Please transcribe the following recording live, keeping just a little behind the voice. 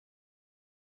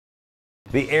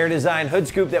The Air Design hood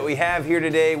scoop that we have here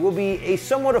today will be a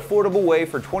somewhat affordable way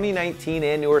for 2019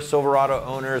 and newer Silverado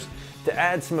owners to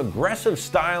add some aggressive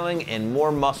styling and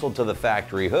more muscle to the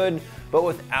factory hood, but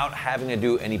without having to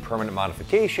do any permanent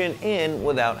modification and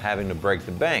without having to break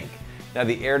the bank. Now,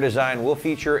 the Air Design will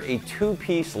feature a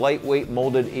two-piece lightweight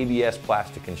molded ABS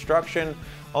plastic construction,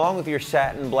 along with your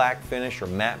satin black finish or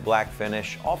matte black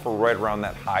finish, all for right around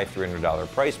that high $300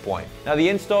 price point. Now, the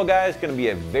install, guys, is going to be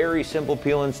a very simple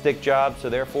peel and stick job, so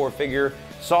therefore figure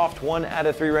soft 1 out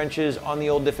of 3 wrenches on the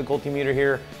old difficulty meter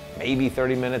here, maybe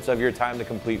 30 minutes of your time to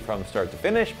complete from start to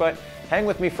finish, but hang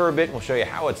with me for a bit and we'll show you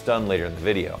how it's done later in the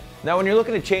video. Now, when you're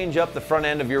looking to change up the front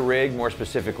end of your rig, more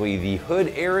specifically the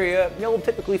hood area, you'll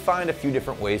typically find a few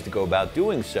different ways to go about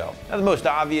doing so. Now, the most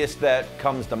obvious that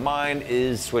comes to mind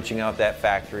is switching out that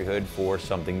factory hood for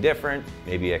something different,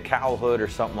 maybe a cowl hood or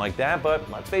something like that, but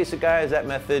let's face it, guys, that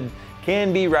method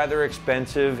can be rather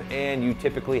expensive and you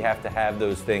typically have to have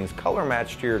those things color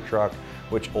matched to your truck,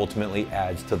 which ultimately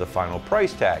adds to the final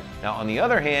price tag. Now, on the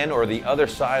other hand, or the other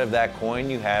side of that coin,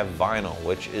 you have vinyl,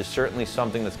 which is certainly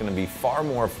something that's gonna be far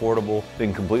more affordable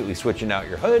than completely switching out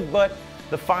your hood, but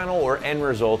the final or end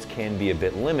results can be a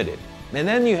bit limited. And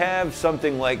then you have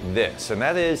something like this, and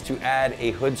that is to add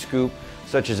a hood scoop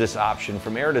such as this option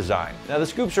from Air Design. Now, the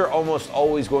scoops are almost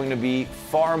always going to be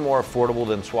far more affordable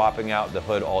than swapping out the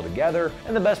hood altogether.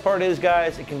 And the best part is,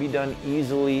 guys, it can be done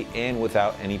easily and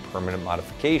without any permanent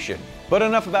modification. But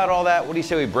enough about all that. What do you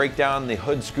say we break down the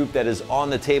hood scoop that is on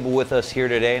the table with us here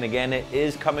today? And again, it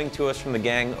is coming to us from the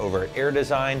gang over at Air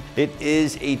Design. It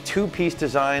is a two-piece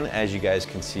design, as you guys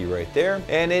can see right there.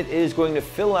 And it is going to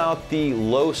fill out the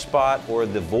low spot, or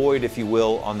the void, if you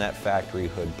will, on that factory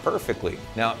hood perfectly.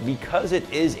 Now, because it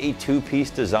is a two-piece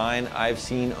design, I've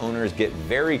seen owners get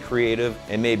very creative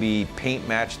and maybe paint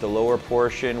match the lower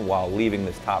portion while leaving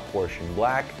this top portion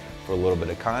black for a little bit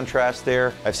of contrast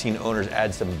there. I've seen owners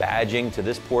add some badging to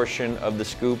this portion of the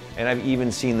scoop, and I've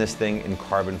even seen this thing in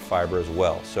carbon fiber as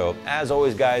well. So as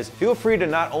always, guys, feel free to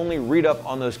not only read up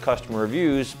on those customer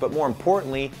reviews, but more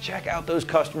importantly, check out those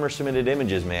customer submitted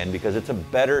images, man, because it's a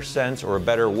better sense or a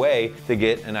better way to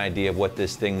get an idea of what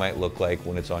this thing might look like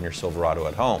when it's on your Silverado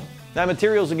at home. Now,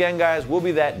 materials again, guys, will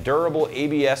be that durable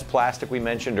ABS plastic we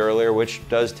mentioned earlier, which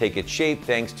does take its shape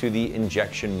thanks to the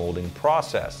injection molding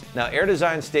process. Now, Air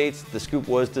Design states the scoop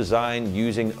was designed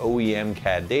using OEM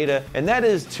CAD data, and that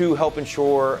is to help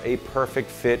ensure a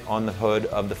perfect fit on the hood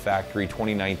of the factory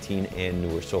 2019 and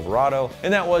newer Silverado.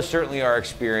 And that was certainly our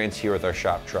experience here with our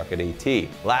shop truck at AT.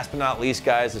 Last but not least,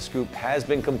 guys, the scoop has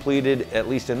been completed, at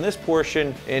least in this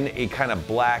portion, in a kind of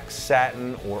black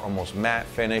satin or almost matte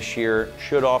finish here.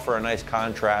 Should offer a nice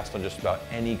contrast on just about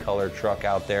any color truck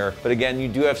out there. But again, you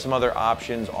do have some other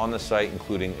options on the site,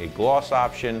 including a gloss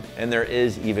option, and there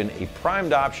is even a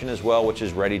primed option as well, which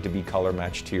is ready to be color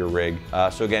matched to your rig.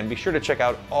 So again, be sure to check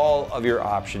out all of your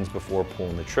options before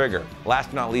pulling the trigger.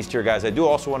 Last but not least here, guys, I do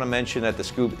also want to mention that the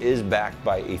scoop is backed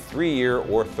by a 3-year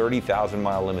or 30,000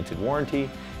 mile limited warranty,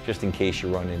 just in case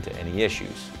you run into any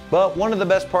issues. But one of the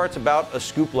best parts about a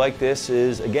scoop like this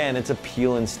is, again, it's a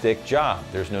peel and stick job.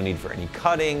 There's no need for any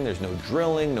cutting, there's no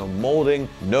drilling, no molding,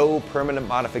 no permanent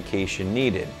modification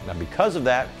needed. Now, because of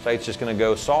that, site's just gonna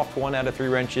go soft 1 out of 3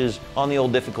 wrenches on the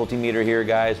old difficulty meter here,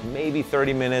 guys, maybe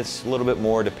 30 minutes, a little bit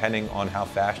more, depending on how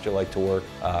fast you like to work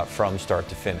from start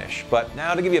to finish. But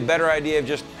now, to give you a better idea of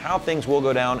just how things will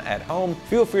go down at home,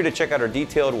 feel free to check out our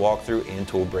detailed walkthrough and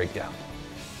tool breakdown.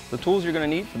 The tools you're going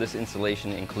to need for this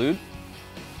installation include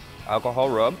alcohol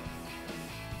rub,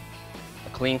 a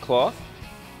clean cloth,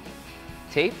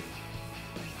 tape,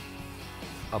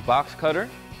 a box cutter,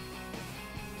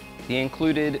 the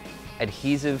included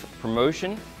adhesive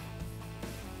promotion,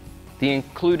 the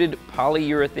included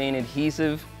polyurethane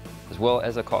adhesive, as well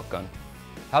as a caulk gun.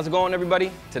 How's it going,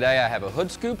 everybody? Today I have a hood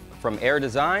scoop from Air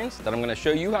Designs that I'm going to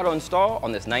show you how to install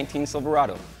on this 19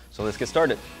 Silverado. So let's get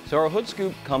started. So our hood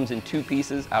scoop comes in 2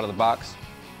 pieces out of the box.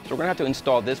 So we're gonna have to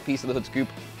install this piece of the hood scoop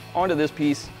onto this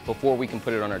piece before we can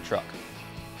put it on our truck.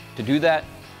 To do that,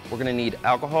 we're gonna need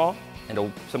alcohol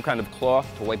and some kind of cloth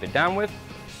to wipe it down with.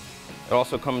 It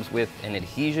also comes with an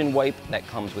adhesion wipe that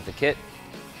comes with the kit.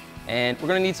 And we're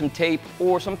gonna need some tape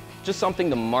or just something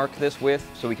to mark this with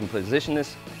so we can position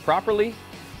this properly.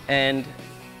 And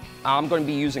I'm gonna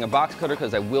be using a box cutter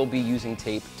because I will be using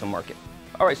tape to mark it.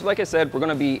 All right, so like I said, we're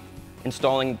gonna be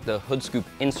installing the hood scoop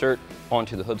insert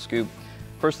onto the hood scoop.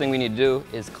 First thing we need to do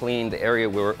is clean the area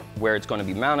where it's gonna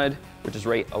be mounted, which is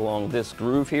right along this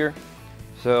groove here.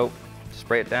 So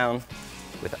spray it down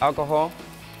with alcohol.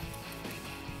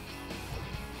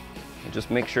 And just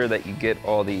make sure that you get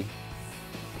all the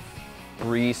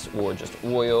grease or just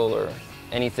oil or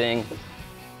anything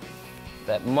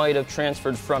that might have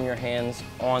transferred from your hands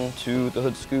onto the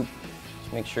hood scoop.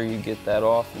 Just make sure you get that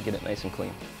off and get it nice and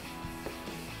clean.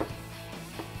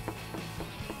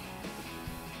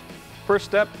 First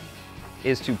step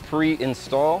is to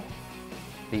pre-install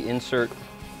the insert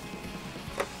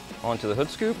onto the hood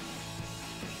scoop.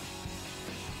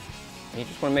 And you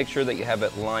just want to make sure that you have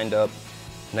it lined up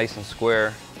nice and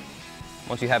square.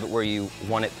 Once you have it where you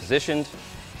want it positioned,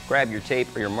 grab your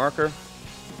tape or your marker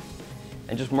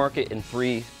and just mark it in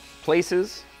 3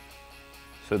 places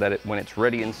so that when it's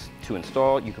ready to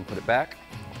install, you can put it back.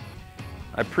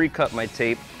 I pre-cut my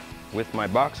tape with my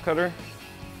box cutter.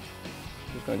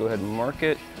 I'm just going to go ahead and mark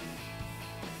it.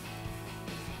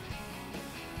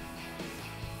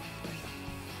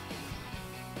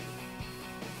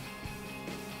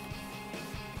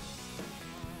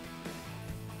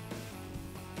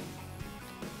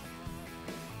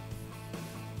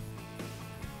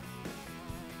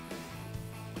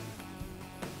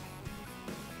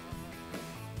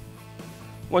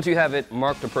 Once you have it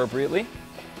marked appropriately,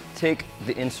 take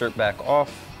the insert back off,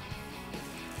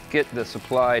 get the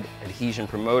supplied adhesion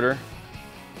promoter,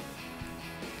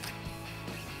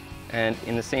 and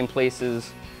in the same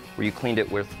places where you cleaned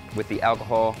it with the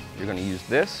alcohol, you're going to use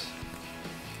this.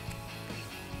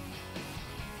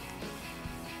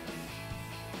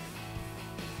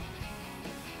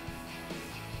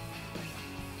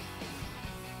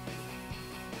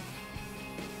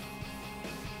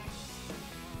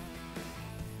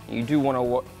 You do want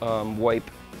to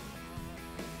wipe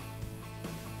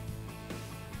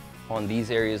on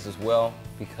these areas as well,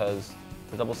 because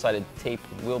the double-sided tape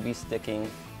will be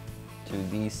sticking to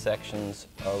these sections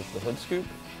of the hood scoop.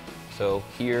 So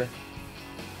here,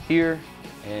 here,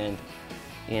 and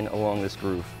in along this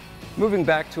groove. Moving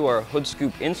back to our hood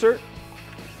scoop insert,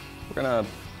 we're gonna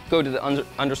go to the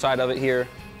underside of it here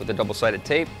with the double-sided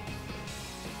tape.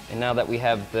 And now that we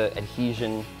have the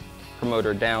adhesion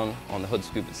promoter down on the hood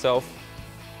scoop itself,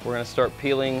 we're going to start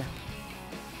peeling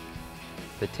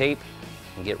the tape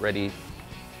and get ready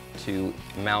to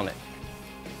mount it.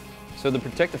 So the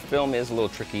protective film is a little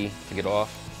tricky to get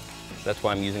off. That's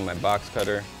why I'm using my box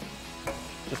cutter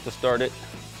just to start it.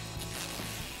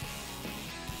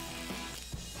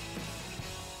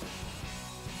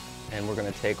 And we're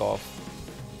going to take off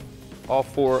all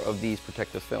 4 of these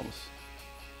protective films.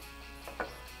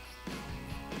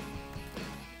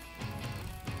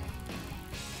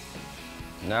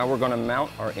 Now we're going to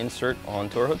mount our insert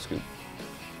onto our hood scoop.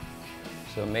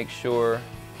 So make sure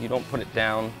you don't put it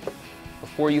down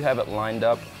before you have it lined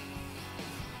up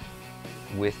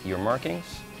with your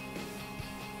markings.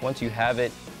 Once you have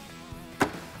it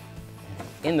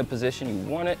in the position you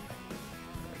want it,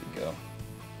 there you go.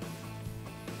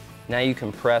 Now you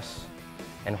can press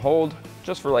and hold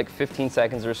just for like 15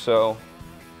 seconds or so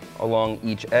along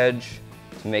each edge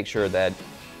to make sure that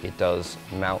it does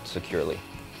mount securely.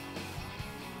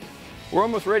 We're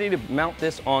almost ready to mount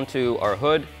this onto our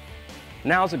hood.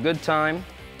 Now's a good time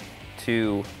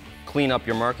to clean up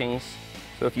your markings.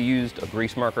 So if you used a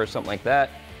grease marker or something like that,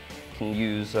 you can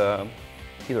use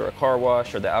either a car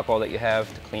wash or the alcohol that you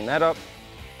have to clean that up.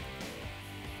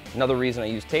 Another reason I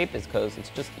use tape is because it's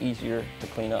just easier to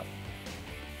clean up.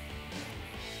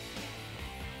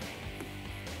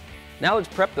 Now let's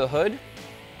prep the hood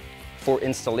for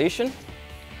installation. So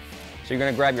you're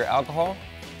going to grab your alcohol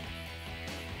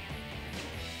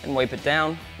and wipe it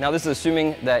down. Now this is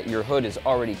assuming that your hood is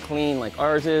already clean like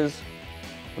ours is.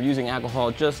 We're using alcohol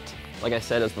just, like I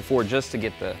said as before, just to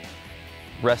get the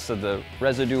rest of the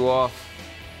residue off.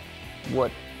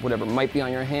 Whatever might be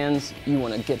on your hands, you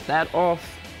want to get that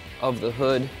off of the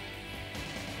hood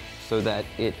so that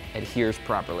it adheres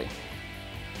properly.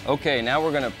 Okay, now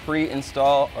we're going to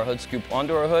pre-install our hood scoop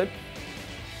onto our hood.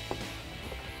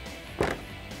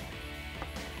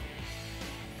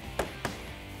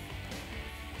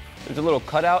 There's a little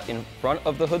cutout in front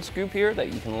of the hood scoop here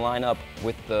that you can line up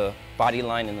with the body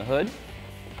line in the hood.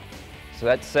 So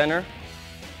that's center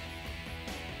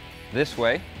this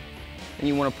way. And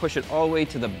you want to push it all the way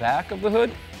to the back of the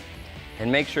hood and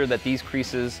make sure that these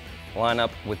creases line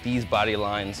up with these body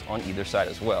lines on either side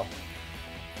as well.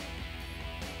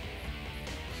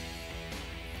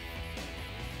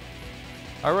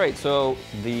 All right, so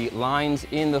the lines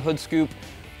in the hood scoop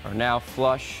are now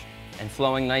flush and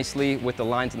flowing nicely with the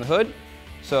lines in the hood.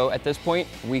 So at this point,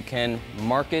 we can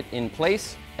mark it in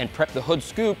place and prep the hood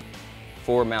scoop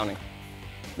for mounting.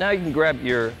 Now you can grab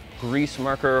your grease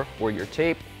marker or your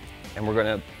tape, and we're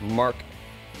gonna mark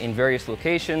in various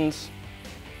locations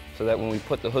so that when we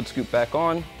put the hood scoop back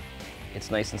on, it's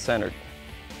nice and centered.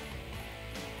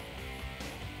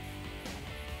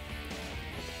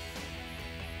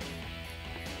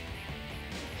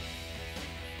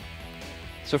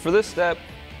 So for this step,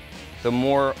 the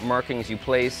more markings you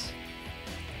place,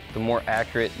 the more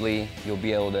accurately you'll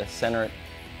be able to center it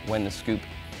when the scoop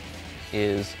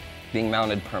is being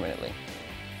mounted permanently.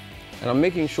 And I'm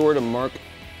making sure to mark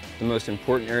the most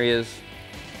important areas,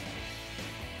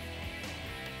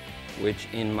 which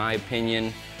in my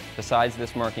opinion, besides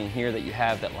this marking here that you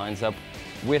have that lines up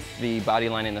with the body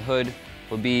line in the hood,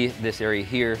 would be this area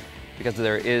here, because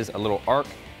there is a little arc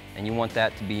and you want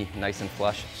that to be nice and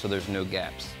flush so there's no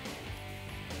gaps.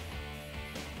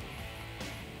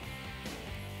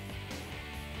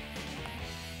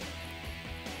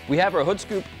 We have our hood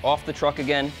scoop off the truck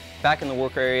again, back in the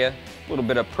work area. A little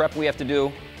bit of prep we have to do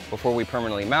before we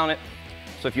permanently mount it.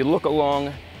 So if you look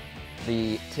along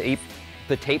the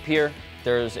tape here,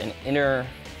 there's an inner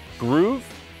groove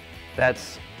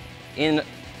that's in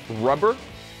rubber,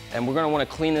 and we're going to want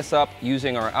to clean this up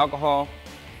using our alcohol,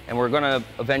 and we're going to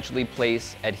eventually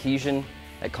place adhesion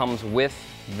that comes with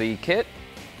the kit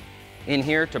in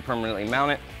here to permanently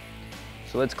mount it.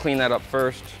 So let's clean that up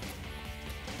first.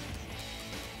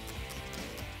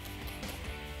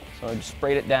 So I just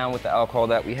sprayed it down with the alcohol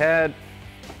that we had,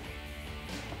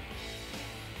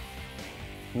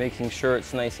 making sure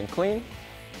it's nice and clean.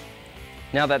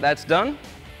 Now that that's done,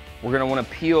 we're going to want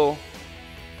to peel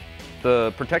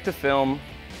the protective film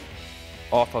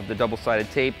off of the double-sided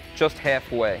tape just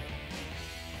halfway.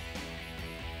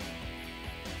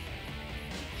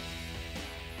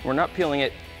 We're not peeling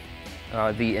it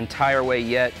the entire way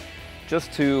yet,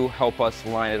 just to help us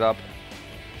line it up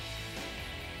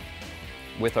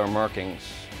with our markings.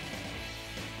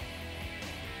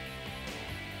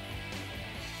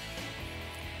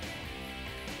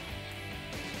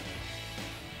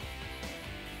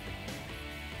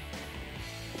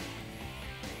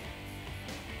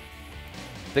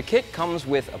 The kit comes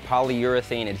with a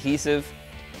polyurethane adhesive.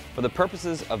 For the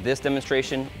purposes of this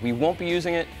demonstration, we won't be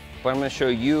using it, but I'm going to show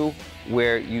you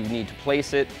where you need to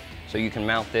place it so you can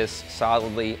mount this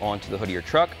solidly onto the hood of your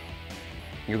truck.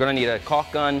 You're going to need a caulk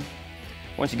gun.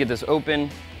 Once you get this open,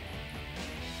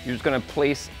 you're just going to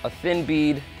place a thin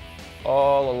bead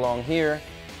all along here,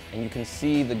 and you can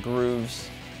see the grooves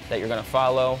that you're going to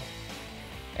follow.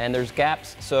 And there's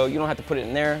gaps, so you don't have to put it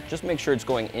in there. Just make sure it's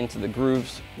going into the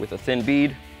grooves with a thin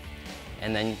bead,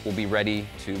 and then we'll be ready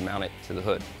to mount it to the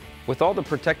hood. With all the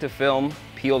protective film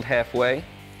peeled halfway,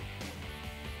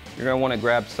 you're going to want to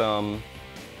grab some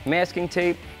masking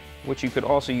tape, which you could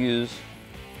also use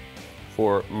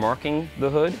for marking the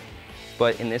hood.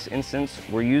 But in this instance,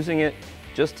 we're using it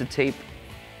just to tape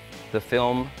the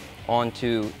film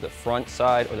onto the front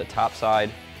side or the top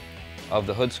side of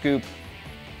the hood scoop,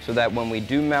 so that when we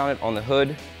do mount it on the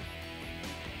hood,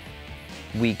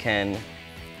 we can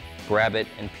grab it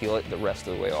and peel it the rest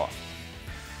of the way off.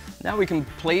 Now we can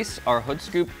place our hood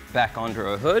scoop back onto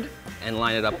our hood and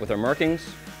line it up with our markings.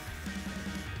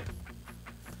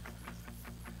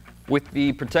 With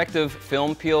the protective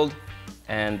film peeled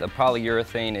and the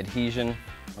polyurethane adhesion,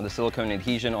 or the silicone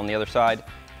adhesion on the other side,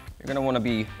 you're going to want to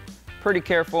be pretty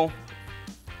careful.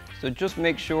 So just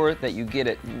make sure that you get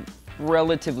it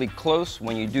relatively close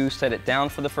when you do set it down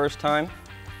for the first time.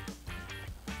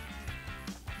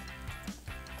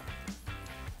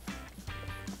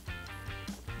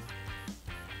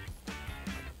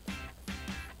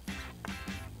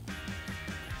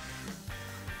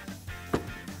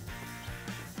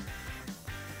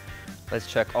 Let's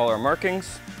check all our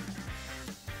markings.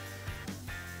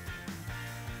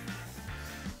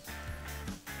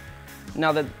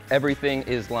 Now that everything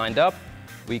is lined up,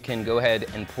 we can go ahead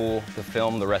and pull the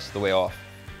film the rest of the way off.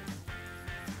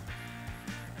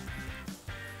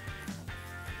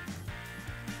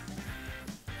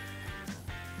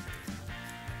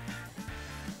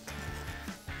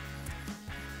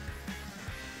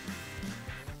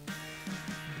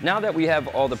 Now that we have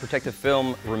all the protective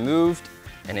film removed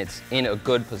and it's in a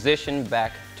good position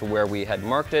back to where we had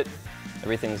marked it,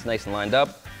 everything's nice and lined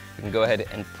up, you can go ahead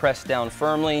and press down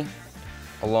firmly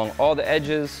along all the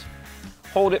edges.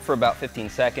 Hold it for about 15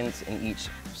 seconds in each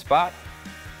spot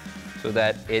so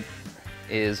that it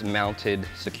is mounted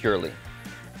securely.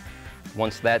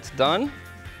 Once that's done,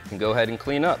 you can go ahead and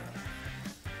clean up.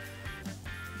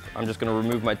 I'm just going to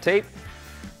remove my tape.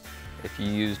 If you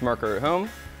use marker at home,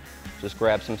 just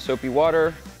grab some soapy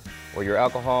water or your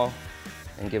alcohol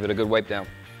and give it a good wipe down.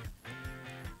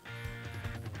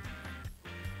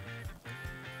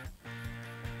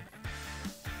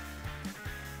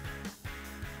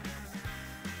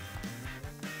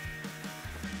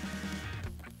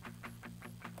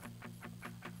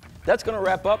 That's going to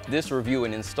wrap up this review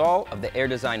and install of the Air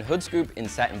Design Hood Scoop in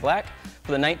Satin Black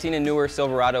for the 19 and newer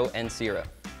Silverado and Sierra.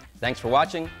 Thanks for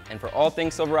watching, and for all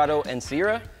things Silverado and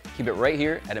Sierra, keep it right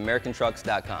here at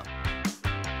AmericanTrucks.com.